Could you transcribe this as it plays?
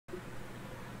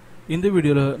இந்த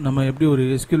வீடியோல நம்ம எப்படி ஒரு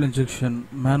SQL injection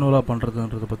மேனுவலா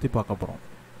பண்றதுன்றத பத்தி பார்க்க போறோம்.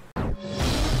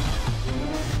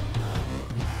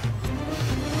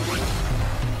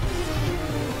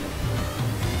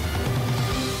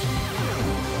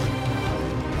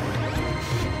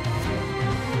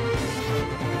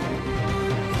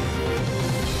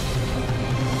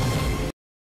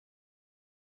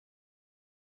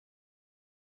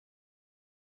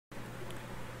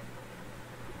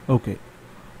 ஓகே,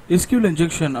 SQL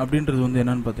injection அப்படின்றது வந்து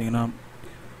என்னன்னு பார்த்தீங்கன்னா,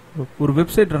 ஒரு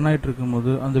வெப்சைட் ரன் ஆகிட்டு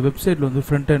இருக்கும்போது அந்த வெப்சைட்டில் வந்து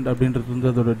ஃப்ரண்ட் எண்ட் அப்படின்றது வந்து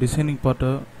அதோட டிசைனிங்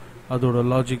பார்ட்டை, அதோட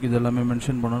லாஜிக் இதெல்லாமே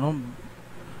மென்ஷன் பண்ணணும்.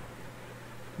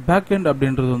 பேக் எண்ட்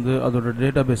அப்படின்றது வந்து அதோட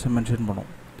டேட்டா பேஸை மென்ஷன் பண்ணும்.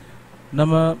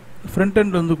 நம்ம ஃப்ரண்ட்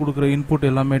எண்டில் வந்து கொடுக்குற இன்புட்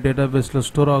எல்லாமே டேட்டா பேஸில்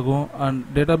ஸ்டோர் ஆகும். அண்ட்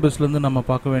டேட்டா பேஸ்லேருந்து நம்ம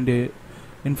பார்க்க வேண்டிய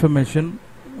இன்ஃபர்மேஷன்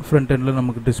ஃப்ரண்ட் எண்டில்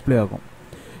நமக்கு டிஸ்பிளே ஆகும்.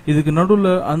 இதுக்கு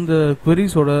நடுவில் அந்த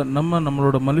queriesோட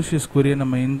நம்மளோட malicious query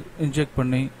நம்ம இன்ஜெக்ட்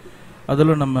பண்ணி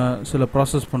அதில் நம்ம சில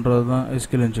ப்ராசஸ் பண்ணுறது தான்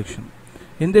SQL injection.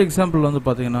 இந்த எக்ஸாம்பிள் வந்து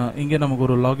பார்த்தீங்கன்னா, இங்கே நமக்கு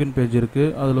ஒரு லாகின் பேஜ்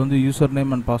இருக்குது. அதில் வந்து யூசர்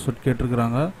நேம் அண்ட் பாஸ்வேர்ட்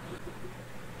கேட்டிருக்கிறாங்க.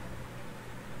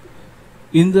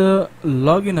 இந்த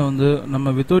லாகினை வந்து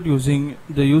நம்ம without using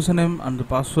the user name and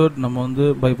password நம்ம வந்து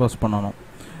பைபாஸ் பண்ணணும்.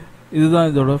 இதுதான்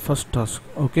இதோட ஃபர்ஸ்ட் டாஸ்க்.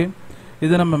 ஓகே,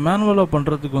 இதை நம்ம மேனுவலாக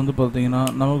பண்ணுறதுக்கு வந்து பார்த்தீங்கன்னா,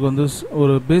 நமக்கு வந்து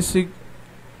ஒரு பேசிக்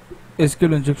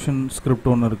SQL injection ஸ்கிரிப்ட்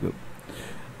ஒன்று இருக்குது.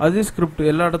 அதே ஸ்கிரிப்ட்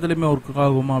எல்லா இடத்துலையுமே ஒர்க்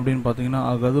ஆகுமா அப்படின்னு பார்த்தீங்கன்னா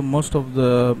ஆகாது. Most of the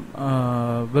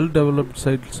well developed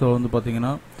சைட்ஸில் வந்து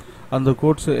பார்த்தீங்கன்னா அந்த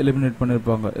கோட்ஸை எலிமினேட்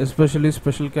பண்ணியிருப்பாங்க. Especially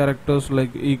special characters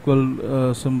like equal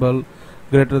simple,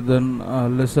 greater than,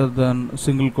 lesser தென்,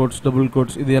 சிங்கிள் கோட்ஸ், டபுள்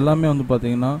கோட்ஸ், இது எல்லாமே வந்து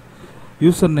பார்த்தீங்கன்னா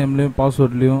யூசர் நேம்லேயும்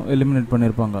பாஸ்வேர்ட்லேயும் எலிமினேட்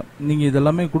பண்ணியிருப்பாங்க. நீங்கள்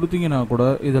இதெல்லாமே கொடுத்தீங்கன்னா கூட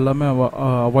இதெல்லாமே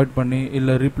அவாய்ட் பண்ணி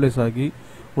இல்லை ரீப்ளேஸ் ஆகி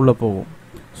உள்ளே போகும்.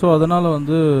 ஸோ அதனால்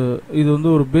வந்து இது வந்து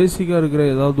ஒரு பேசிக்காக இருக்கிற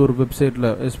ஏதாவது ஒரு வெப்சைட்டில்,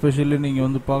 எஸ்பெஷலி நீங்கள்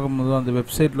வந்து பார்க்கும்போது அந்த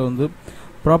வெப்சைட்டில் வந்து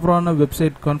ப்ராப்பரான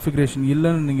வெப்சைட் கான்ஃபிகரேஷன்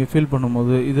இல்லைன்னு நீங்கள் ஃபீல்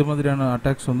பண்ணும்போது இது மாதிரியான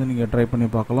அட்டாக்ஸ் வந்து நீங்கள் ட்ரை பண்ணி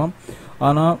பார்க்கலாம்.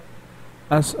 ஆனால்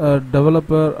as a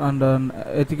developer and an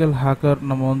ethical hacker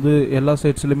நம்ம வந்து எல்லா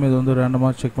சைட்ஸ்லையுமே இது வந்து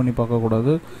ரேண்டமாக செக் பண்ணி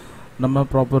பார்க்கக்கூடாது. நம்ம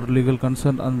ப்ராப்பர் லீகல்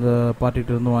கன்சர்ன் அந்த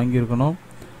பார்ட்டிகிட்ட இருந்து வாங்கியிருக்கணும்.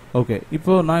 ஓகே,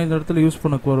 இப்போ நான் இந்த இடத்துல யூஸ்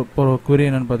பண்ண போகிற query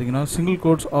என்னென்னு பார்த்தீங்கன்னா, single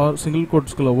quotes R single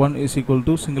கோட்ஸ்குள்ள 1 is equal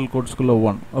to single கோட்ஸ்குள்ள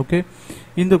 1. Okay,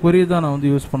 இந்த query தான் நான்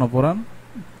வந்து யூஸ் பண்ண போகிறேன்.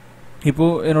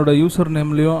 இப்போது என்னோட யூசர்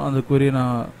நேம்லேயும் அந்த query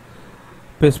நான்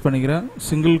பேஸ்ட் பண்ணிக்கிறேன்.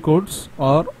 Single quotes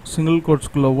R single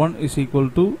கோட்ஸ்குள்ள 1 is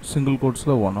equal to single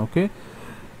கோட்ஸில் 1. Okay,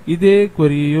 இதே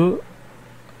queryயோ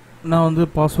நான் வந்து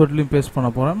பாஸ்வேர்ட்லேயும் பேஸ்ட் பண்ண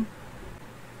போகிறேன்.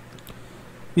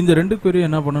 இந்த ரெண்டு query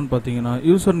என்ன பண்ணுன்னு பார்த்தீங்கன்னா,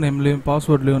 யூசர் நேம்லேயும்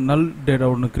பாஸ்வேர்ட்லேயும் நல் டேட்டா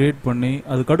ஒன்று கிரியேட் பண்ணி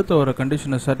அதுக்கு அடுத்த வர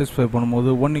கண்டிஷனை சாட்டிஸ்ஃபை பண்ணும்போது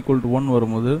 1 ஈக்குவல் டு 1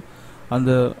 வரும்போது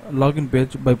அந்த லாகின்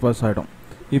பேஜ் பைபாஸ் ஆகிடும்.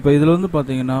 இப்போ இதில் வந்து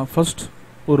பார்த்தீங்கன்னா ஃபர்ஸ்ட்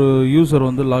ஒரு யூசர்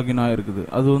வந்து லாகின் ஆகிருக்குது.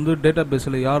 அது வந்து டேட்டா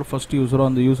பேஸில் யார் ஃபர்ஸ்ட் யூசரோ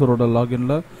அந்த யூசரோட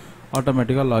லாகினில்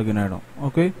ஆட்டோமேட்டிக்காக லாகின் ஆகிடும்.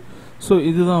 ஓகே, ஸோ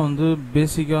இதுதான் வந்து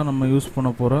பேசிக்காக நம்ம யூஸ்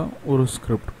பண்ண போகிற ஒரு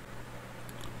ஸ்கிரிப்ட்.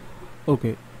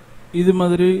 ஓகே, இது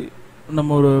மாதிரி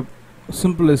நம்ம ஒரு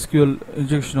சிம்பிள் SQL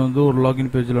injection வந்து ஒரு லாகின்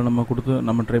பேஜில் நம்ம கொடுத்து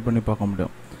நம்ம ட்ரை பண்ணி பார்க்க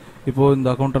முடியும். இப்போது இந்த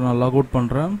அக்கௌண்ட்டை நான் லாக் அவுட்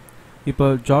பண்ணுறேன். இப்போ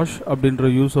ஜாஷ் அப்படின்ற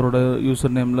யூசரோட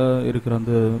யூசர் நேமில் இருக்கிற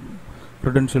அந்த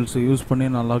க்ரெடென்ஷியல்ஸை யூஸ் பண்ணி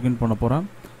நான் லாகின் பண்ண போகிறேன்.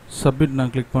 சப்மிட்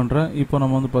நான் கிளிக் பண்ணுறேன். இப்போ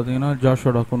நம்ம வந்து பார்த்தீங்கன்னா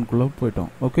ஜாஷோட அக்கௌண்ட்குள்ளே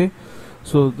போயிட்டோம். Okay,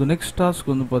 so the next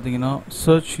task வந்து பார்த்தீங்கன்னா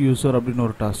சர்ச் யூசர் அப்படின்னு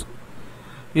ஒரு டாஸ்க்.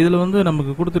 இதில் வந்து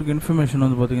நமக்கு கொடுத்துருக்க இன்ஃபர்மேஷன்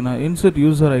வந்து பார்த்தீங்கன்னா இன்சர்ட்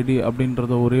யூசர் ஐடி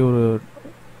அப்படின்றத ஒரே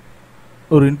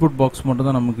ஒரு இன்புட் பாக்ஸ் மட்டும்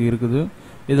தான் நமக்கு இருக்குது.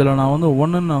 இதில் நான் வந்து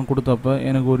 1ன்னு நான் கொடுத்தப்ப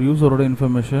எனக்கு ஒரு யூசரோட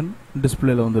இன்ஃபர்மேஷன்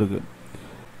டிஸ்பிளேல வந்துருக்கு.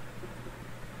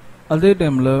 அதே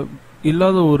டைமில்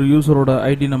இல்லாத ஒரு யூசரோட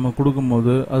ஐடி நம்ம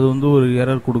கொடுக்கும்போது அது வந்து ஒரு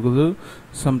எரர் கொடுக்குது.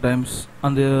 சம்டைம்ஸ்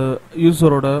அந்த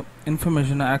யூசரோட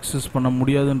இன்ஃபர்மேஷனை ஆக்சஸ் பண்ண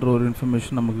முடியாதுன்ற ஒரு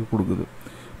இன்ஃபர்மேஷன் நமக்கு கொடுக்குது.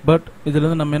 பட்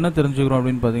இதிலேருந்து நம்ம என்ன தெரிஞ்சுக்கிறோம்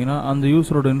அப்படின்னு பார்த்தீங்கன்னா, அந்த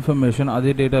யூசரோட இன்ஃபர்மேஷன்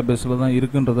அதே டேட்டா பேஸில் தான்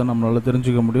இருக்குன்றதை நம்மளால்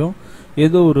தெரிஞ்சுக்க முடியும்.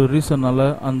 ஏதோ ஒரு ரீசனால்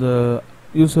அந்த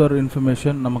யூசர்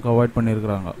இன்ஃபர்மேஷன் நமக்கு அவாய்ட்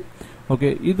பண்ணியிருக்கிறாங்க. ஓகே,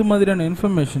 இது மாதிரியான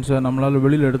இன்ஃபர்மேஷன்ஸை நம்மளால்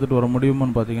வெளியில் எடுத்துகிட்டு வர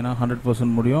முடியுமான்னு பார்த்தீங்கன்னா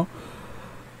 100% முடியும்.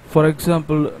 ஃபார்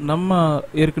எக்ஸாம்பிள், நம்ம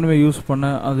ஏற்கனவே யூஸ்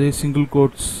பண்ண அதே single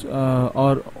quotes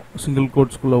R single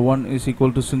கோட்ஸ்குள்ளே 1 is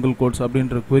equal to single quotes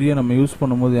அப்படின்ற query நம்ம யூஸ்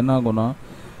பண்ணும்போது என்ன ஆகும்னா,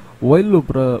 ஒயில்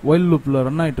லூப்பில்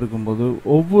ரன் ஆகிட்டு இருக்கும்போது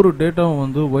ஒவ்வொரு டேட்டாவும்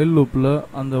வந்து ஒயில் லூப்பில்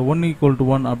அந்த 1 ஈக்குவல்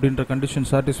டு 1 அப்படின்ற கண்டிஷன்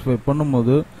சாட்டிஸ்ஃபை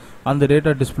பண்ணும்போது அந்த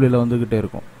டேட்டா டிஸ்பிளேல வந்துக்கிட்டே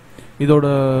இருக்கும். இதோட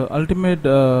அல்டிமேட்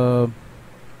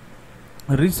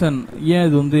ரீசன் ஏன்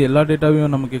இது வந்து எல்லா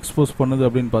டேட்டாவையும் நமக்கு எக்ஸ்போஸ் பண்ணுது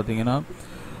அப்படின்னு பார்த்தீங்கன்னா,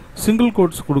 சிங்கிள்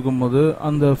கோட்ஸ் கொடுக்கும்போது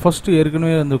அந்த ஃபஸ்ட்டு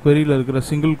ஏற்கனவே அந்த queryயில் இருக்கிற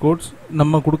சிங்கிள் கோட்ஸ்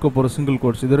நம்ம கொடுக்க போகிற சிங்கிள்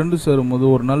கோட்ஸ் இது ரெண்டு சேரும்போது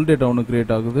ஒரு நல் டேட்டா ஒன்று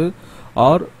கிரியேட் ஆகுது.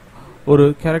 ஆர் ஒரு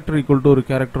கேரக்டர் ஈக்குவல் டு ஒரு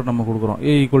கேரக்டர் நம்ம கொடுக்குறோம்.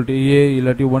 a ஈக்குவல் டு a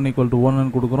இல்லாட்டி 1 ஈக்குவல் டு 1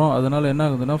 கொடுக்குறோம். அதனால என்ன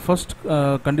ஆகுதுன்னா ஃபர்ஸ்ட்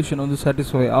கண்டிஷன் வந்து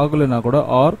சாட்டிஸ்ஃபை ஆகலைன்னா கூட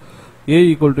ஆர் a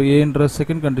ஈக்குவல் டு ஏன்ற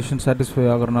செகண்ட் கண்டிஷன் சாட்டிஸ்ஃபை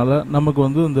ஆகிறனால நமக்கு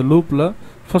வந்து இந்த லூப்பில்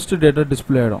ஃபர்ஸ்ட் டேட்டா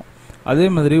டிஸ்பிளே ஆகிடும். அதே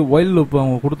மாதிரி வைல் லூப்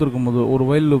அவங்க கொடுத்துருக்கும் போது ஒரு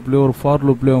வைல் லூப்லேயோ ஒரு ஃபார்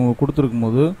லூப்லேயோ அவங்க கொடுத்துருக்கும்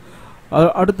போது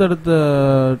அடுத்தடுத்த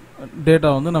டேட்டா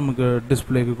வந்து நமக்கு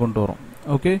டிஸ்பிளேக்கு கொண்டு வரும்.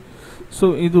 ஓகே, ஸோ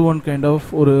இது ஒன் கைண்ட் ஆஃப்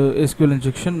ஒரு SQL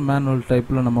இன்ஜெக்ஷன் மேனுவல்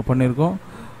டைப்பில் நம்ம பண்ணியிருக்கோம்.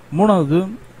 மூணாவது,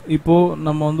 இப்போது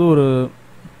நம்ம வந்து ஒரு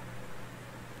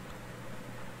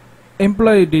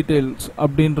எம்ப்ளாயி டீட்டெயில்ஸ்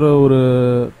அப்படின்ற ஒரு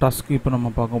டாஸ்க் இப்போ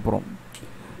நம்ம பார்க்க போகிறோம்.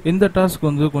 இந்த டாஸ்க்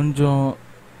வந்து கொஞ்சம்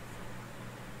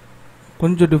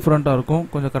டிஃப்ரெண்ட்டாக இருக்கும்.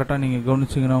 கொஞ்சம் கரெக்டாக நீங்கள்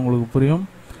கவனிச்சிங்கன்னா உங்களுக்கு புரியும்.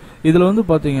 இதில் வந்து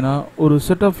பார்த்தீங்கன்னா ஒரு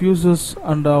செட் ஆஃப் யூசர்ஸ்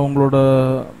அண்ட் அவங்களோட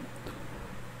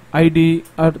ஐடி,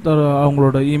 அடுத்த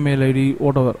அவங்களோட இமெயில் ஐடி,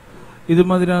 வாட்எவர், இது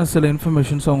மாதிரியான சில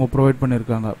இன்ஃபர்மேஷன்ஸ் அவங்க ப்ரொவைட்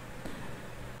பண்ணியிருக்காங்க.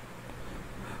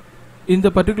 இந்த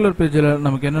பர்டிகுலர் பேஜில்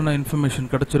நமக்கு என்னென்ன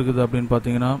இன்ஃபர்மேஷன் கிடச்சிருக்குது அப்படின்னு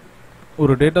பார்த்தீங்கன்னா,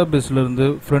 ஒரு டேட்டா பேஸ்லேருந்து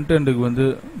ஃப்ரண்ட் எண்டுக்கு வந்து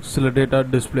சில டேட்டா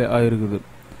டிஸ்பிளே ஆகிருக்குது.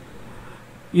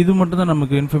 இது மட்டும்தான்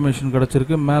நமக்கு இன்ஃபர்மேஷன்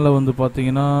கிடச்சிருக்கு. மேலே வந்து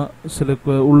பார்த்தீங்கன்னா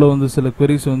உள்ளே வந்து சில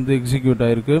queries வந்து எக்ஸிக்யூட்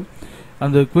ஆகிருக்கு.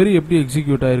 அந்த query எப்படி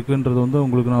எக்ஸிக்யூட் ஆகிருக்குன்றது வந்து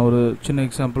உங்களுக்கு நான் ஒரு சின்ன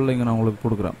எக்ஸாம்பிள் இங்கே நான் உங்களுக்கு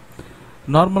கொடுக்குறேன்.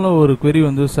 நார்மலாக ஒரு query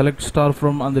வந்து செலக்ட் ஸ்டார்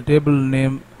ஃப்ரம் அந்த டேபிள்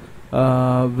நேம்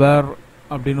வேர்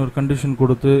அப்படின்னு ஒரு கண்டிஷன்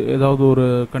கொடுத்து ஏதாவது ஒரு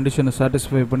கண்டிஷனை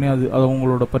சாட்டிஸ்ஃபை பண்ணி அது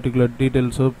அவங்களோட பர்டிகுலர்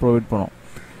டீட்டெயில்ஸை ப்ரொவைட் பண்ணோம்.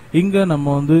 இங்கே நம்ம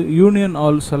வந்து யூனியன்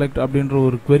ஆல் செலக்ட் அப்படின்ற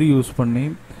ஒரு query யூஸ் பண்ணி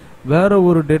வேறு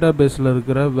ஒரு டேட்டா பேஸில்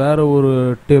இருக்கிற வேறு ஒரு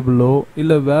டேபிளோ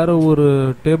இல்லை வேறு ஒரு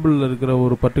டேபிளில் இருக்கிற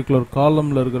ஒரு பர்டிகுலர்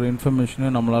காலமில் இருக்கிற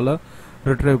இன்ஃபர்மேஷனையும் நம்மளால்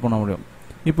ரிட்ரைவ் பண்ண முடியும்.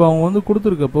 இப்போ அவங்க வந்து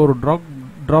கொடுத்துருக்கப்போ ஒரு ட்ராப்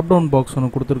டவுன் பாக்ஸ்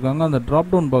ஒன்று கொடுத்துருக்காங்க. அந்த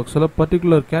ட்ராப் டவுன் பாக்ஸில்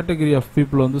பர்டிகுலர் கேட்டகரி ஆஃப்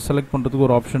பீப்புளை வந்து செலக்ட் பண்ணுறதுக்கு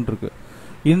ஒரு ஆப்ஷன் இருக்குது.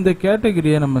 இந்த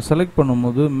கேட்டகரியை நம்ம செலக்ட்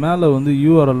பண்ணும்போது மேலே வந்து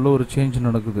யூஆர்எல்ல ஒரு சேஞ்ச்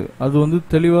நடக்குது. அது வந்து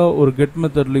தெளிவாக ஒரு கெட்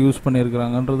மெத்தடில் யூஸ்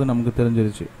பண்ணியிருக்கிறாங்கன்றது நமக்கு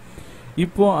தெரிஞ்சிருச்சு.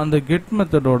 இப்போது அந்த கெட்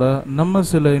மெத்தடோட நம்ம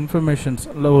சில இன்ஃபர்மேஷன்ஸ்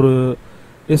இல்லை ஒரு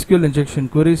SQL இன்ஜெக்ஷன்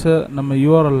queries-ஐ நம்ம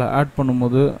யூஆர்எல்ல ஆட்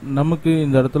பண்ணும்போது நமக்கு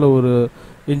இந்த இடத்துல ஒரு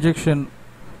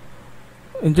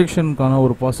இன்ஜெக்ஷனுக்கான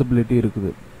ஒரு பாசிபிலிட்டி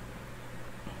இருக்குது.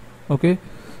 ஓகே,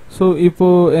 ஸோ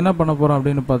இப்போது என்ன பண்ண போகிறோம்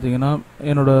அப்படின்னு பார்த்தீங்கன்னா,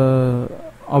 என்னோட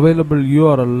அவைலபிள்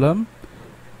யூஆர்எல்ல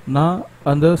நான்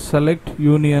அந்த செலக்ட்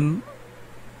யூனியன்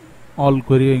ஆல்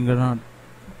query இங்கே நான்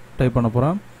டைப் பண்ண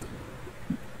போகிறேன்.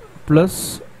 Plus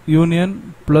union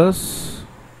plus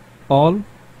all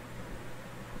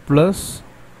plus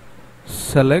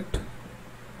select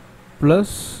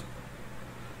plus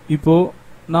இப்போது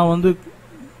நான் வந்து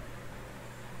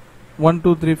 1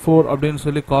 2 3 4 அப்படின்னு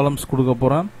சொல்லி காலம்ஸ் கொடுக்க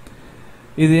போகிறேன்.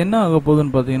 இது என்ன ஆக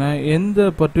போகுதுன்னு பார்த்தீங்கன்னா, எந்த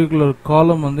பர்டிகுலர்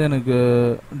காலம் வந்து எனக்கு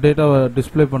டேட்டாவை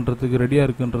டிஸ்பிளே பண்ணுறதுக்கு ரெடியாக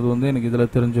இருக்குன்றது வந்து எனக்கு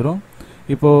இதில் தெரிஞ்சிடும்.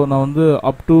 இப்போது நான் வந்து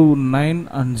அப் டு 9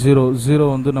 and 0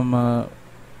 வந்து நம்ம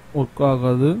ஒர்க்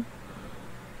ஆகாது.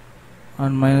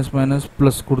 அண்ட் மைனஸ்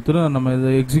ப்ளஸ் கொடுத்துட்டு நம்ம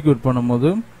இதை எக்ஸிக்யூட் பண்ணும்போது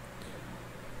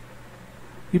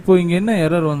இப்போ இங்கே என்ன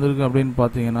எரர் வந்திருக்கு அப்படின்னு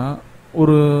பார்த்தீங்கன்னா,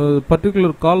 ஒரு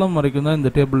பர்டிகுலர் காலம் வரைக்கும் தான் இந்த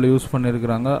டேபிளில் யூஸ்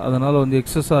பண்ணியிருக்கிறாங்க. அதனால் வந்து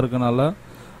எக்ஸஸாக இருக்கனால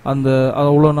அந்த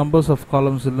அவ்வளோ நம்பர்ஸ் ஆஃப்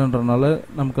காலம்ஸ் இல்லைன்றனால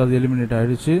நமக்கு அது எலிமினேட்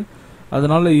ஆகிடுச்சு.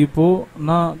 அதனால் இப்போது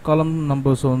நான் காலம்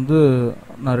நம்பர்ஸை வந்து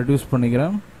நான் ரெடியூஸ்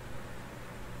பண்ணிக்கிறேன்.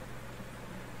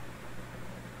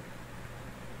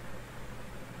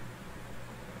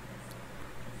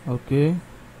 ஓகே,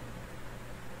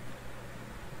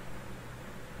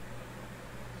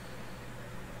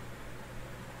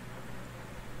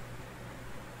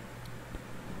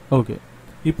 ஓகே,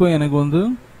 இப்போ எனக்கு வந்து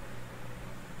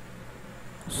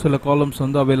சில காலம்ஸ்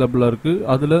வந்து அவைலபிளாக இருக்குது.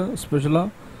 அதில் ஸ்பெஷலாக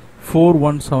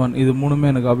 417 இது மூணுமே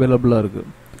எனக்கு அவைலபிளாக இருக்குது.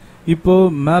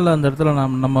 இப்போது மேலே அந்த இடத்துல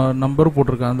நம்ம நம்பர்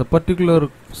போட்டிருக்கேன். அந்த பர்டிகுலர்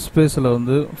ஸ்பேஸில்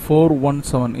வந்து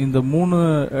 417 இந்த 3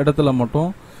 இடத்துல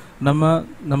மட்டும்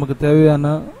நமக்கு தேவையான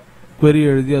query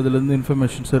எழுதி அதிலேருந்து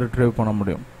இன்ஃபர்மேஷன்ஸை ரிட்ரைவ் பண்ண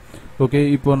முடியும். ஓகே,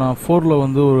 இப்போ நான் 4ல்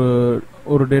வந்து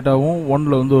ஒரு டேட்டாவும்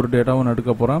 1ல் வந்து ஒரு டேட்டாவும் நான்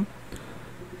எடுக்க போகிறேன்.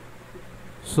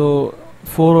 ஸோ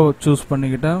 4 சூஸ்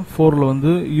பண்ணிக்கிட்டேன். 4ல்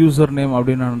வந்து யூசர் நேம்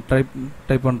அப்படின்னு நான்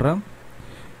டைப் பண்ணுறேன்.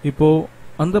 இப்போது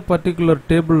அந்த பர்டிகுலர்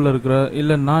டேபிளில் இருக்கிற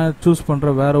இல்லை நான் சூஸ்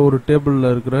பண்ணுற வேறு ஒரு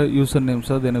டேபிளில் இருக்கிற யூசர்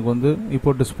நேம்ஸ் அது எனக்கு வந்து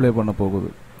இப்போது டிஸ்பிளே பண்ண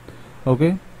போகுது.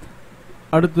 ஓகே,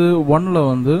 அடுத்து 1ல்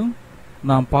வந்து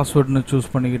நான் பாஸ்வேர்டுன்னு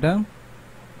சூஸ் பண்ணிக்கிட்டேன்.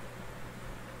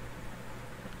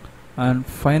 அண்ட்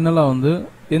ஃபைனலாக வந்து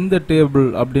எந்த டேபிள்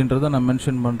அப்படின்றத நான்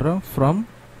மென்ஷன் பண்ணுறேன். ஃப்ரம்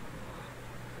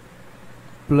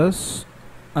ப்ளஸ்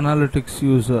அனாலிட்டிக்ஸ்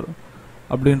யூசர்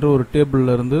அப்படின்ற ஒரு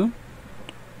டேபிளில் இருந்து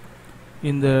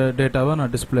இந்த டேட்டாவை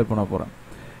நான் டிஸ்பிளே பண்ண போகிறேன்.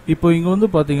 இப்போ இங்கே வந்து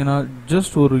பார்த்தீங்கன்னா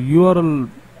ஜஸ்ட் ஒரு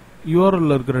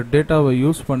யூஆர்எல்ல இருக்கிற டேட்டாவை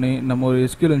யூஸ் பண்ணி நம்ம ஒரு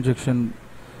SQL இன்ஜெக்ஷன்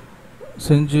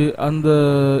செஞ்சு அந்த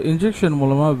இன்ஜெக்ஷன்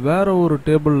மூலமாக வேறு ஒரு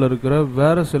டேபிளில் இருக்கிற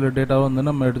வேறு சில டேட்டாவை வந்து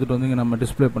நம்ம எடுத்துகிட்டு வந்து இங்கே நம்ம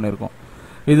டிஸ்பிளே பண்ணியிருக்கோம்.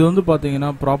 இது வந்து பார்த்தீங்கன்னா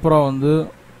ப்ராப்பராக வந்து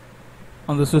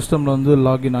அந்த சிஸ்டமில் வந்து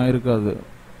லாகின் ஆகிருக்காது.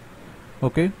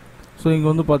 ஓகே, ஸோ இங்கே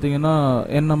வந்து பார்த்தீங்கன்னா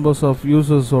n நம்பர்ஸ் ஆஃப்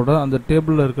யூசர்ஸோட அந்த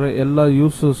டேபிளில் இருக்கிற எல்லா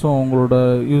யூசர்ஸும் அவங்களோட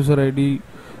யூசர் ஐடி,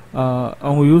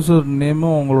 அவங்க யூசர்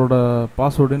நேமும் அவங்களோட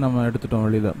பாஸ்வேர்டையும் நம்ம எடுத்துட்டோம்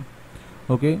வெளியில்.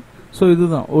 ஓகே, ஸோ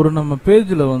இதுதான் ஒரு நம்ம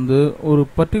பேஜில் வந்து ஒரு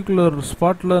பர்டிகுலர்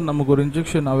ஸ்பாட்டில் நமக்கு ஒரு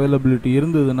இன்ஜெக்ஷன் அவைலபிலிட்டி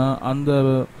இருந்ததுன்னா அந்த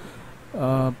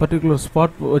பர்டிகுலர்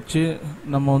ஸ்பாட் வச்சு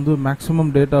நம்ம வந்து மேக்ஸிமம்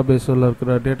டேட்டா பேஸில்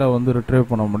இருக்கிற டேட்டா வந்து ரிட்ரைவ்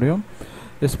பண்ண முடியும்.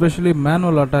 எஸ்பெஷலி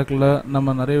மேனுவல் அட்டாக்கில்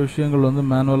நம்ம நிறைய விஷயங்கள் வந்து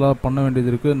மேனுவலாக பண்ண வேண்டியது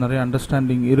இருக்குது, நிறைய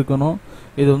அண்டர்ஸ்டாண்டிங் இருக்கணும்.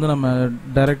 இது வந்து நம்ம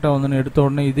டைரெக்டாக வந்து எடுத்த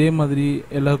உடனே இதே மாதிரி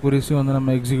எல்லா குரீஸையும் வந்து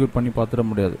நம்ம எக்ஸிக்யூட் பண்ணி பார்த்துட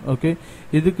முடியாது. ஓகே,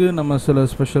 இதுக்கு நம்ம சில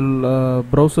special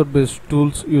browser paste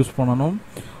tools use பண்ணணும்.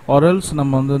 ஆர்எல்ஸ்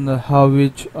நம்ம வந்து இந்த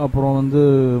ஹாவிச் அப்புறம் வந்து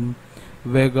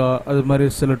வேகா அது மாதிரி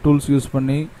சில டூல்ஸ் யூஸ்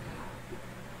பண்ணி,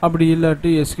 அப்படி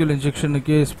இல்லாட்டி எஸ்கியூஎல்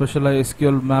இன்ஜெக்ஷனுக்கே ஸ்பெஷலாக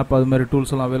எஸ்கியூஎல் மேப் அது மாதிரி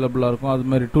டூல்ஸ் எல்லாம் அவைலபிளாக இருக்கும். அது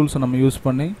மாதிரி டூல்ஸை நம்ம யூஸ்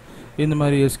பண்ணி இந்த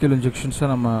மாதிரி எஸ்கியூஎல் இன்ஜெக்ஷன்ஸை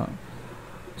நம்ம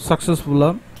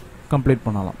சக்ஸஸ்ஃபுல்லாக கம்ப்ளீட்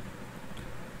பண்ணலாம்.